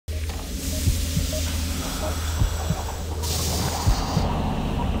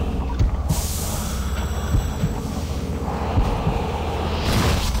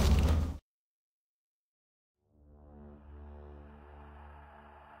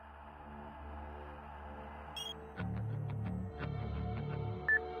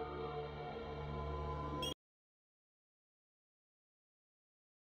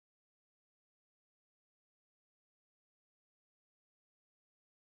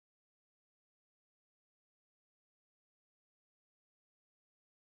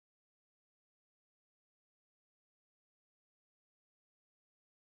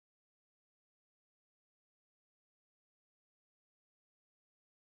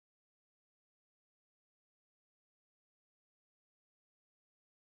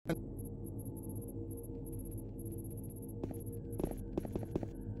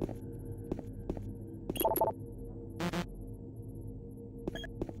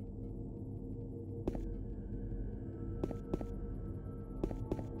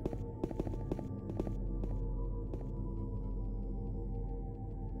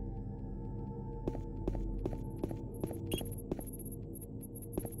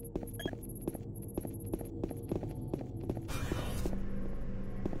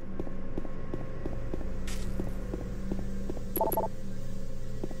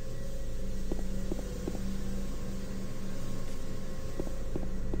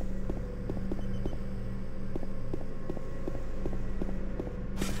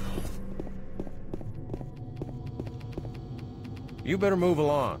You better move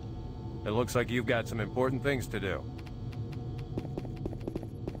along. It looks like you've got some important things to do.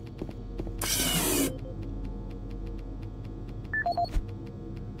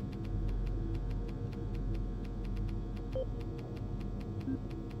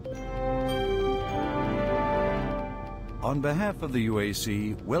 On behalf of the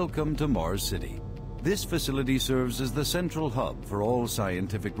UAC, welcome to Mars City. This facility serves as the central hub for all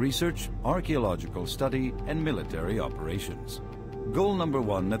scientific research, archaeological study, and military operations. Goal number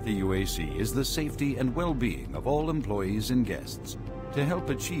one at the UAC is the safety and well-being of all employees and guests. To help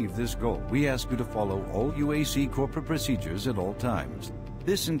achieve this goal, we ask you to follow all UAC corporate procedures at all times.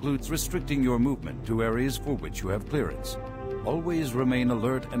 This includes restricting your movement to areas for which you have clearance. Always remain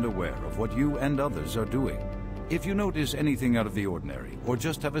alert and aware of what you and others are doing. If you notice anything out of the ordinary or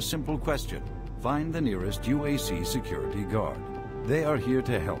just have a simple question, find the nearest UAC security guard. They are here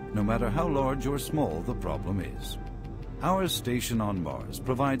to help no matter how large or small the problem is. Our station on Mars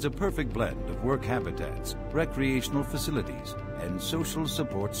provides a perfect blend of work habitats, recreational facilities, and social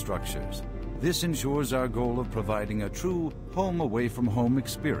support structures. This ensures our goal of providing a true home-away-from-home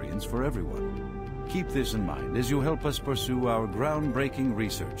experience for everyone. Keep this in mind as you help us pursue our groundbreaking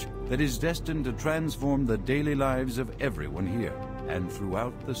research that is destined to transform the daily lives of everyone here and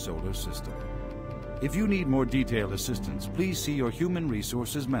throughout the solar system. If you need more detailed assistance, please see your Human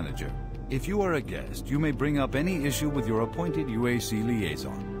Resources Manager. If you are a guest, you may bring up any issue with your appointed UAC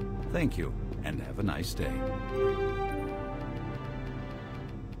liaison. Thank you, and have a nice day.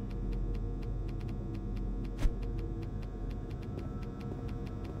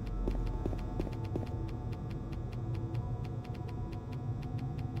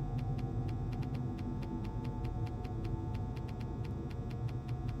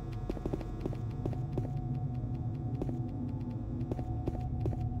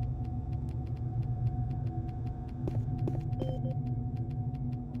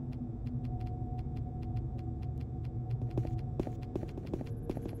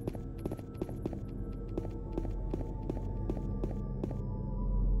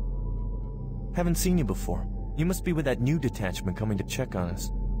 Haven't seen you before. You must be with that new detachment coming to check on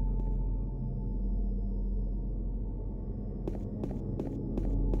us.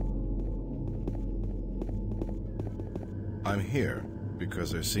 I'm here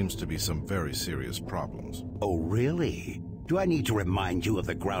because there seems to be some very serious problems. Oh, really? Do I need to remind you of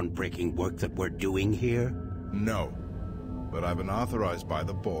the groundbreaking work that we're doing here? No, but I've been authorized by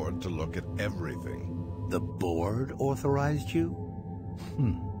the board to look at everything. The board authorized you?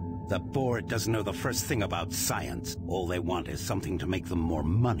 The board doesn't know the first thing about science. All they want is something to make them more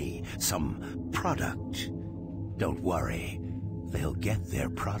money, some product. Don't worry, they'll get their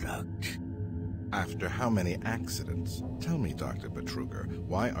product. After how many accidents? Tell me, Dr. Betruger,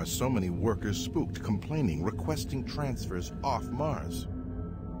 why are so many workers spooked, complaining, requesting transfers off Mars?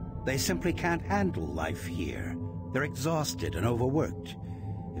 They simply can't handle life here. They're exhausted and overworked.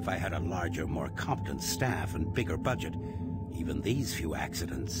 If I had a larger, more competent staff and bigger budget, even these few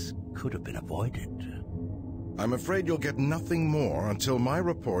accidents could have been avoided. I'm afraid you'll get nothing more until my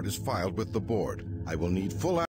report is filed with the board. I will need full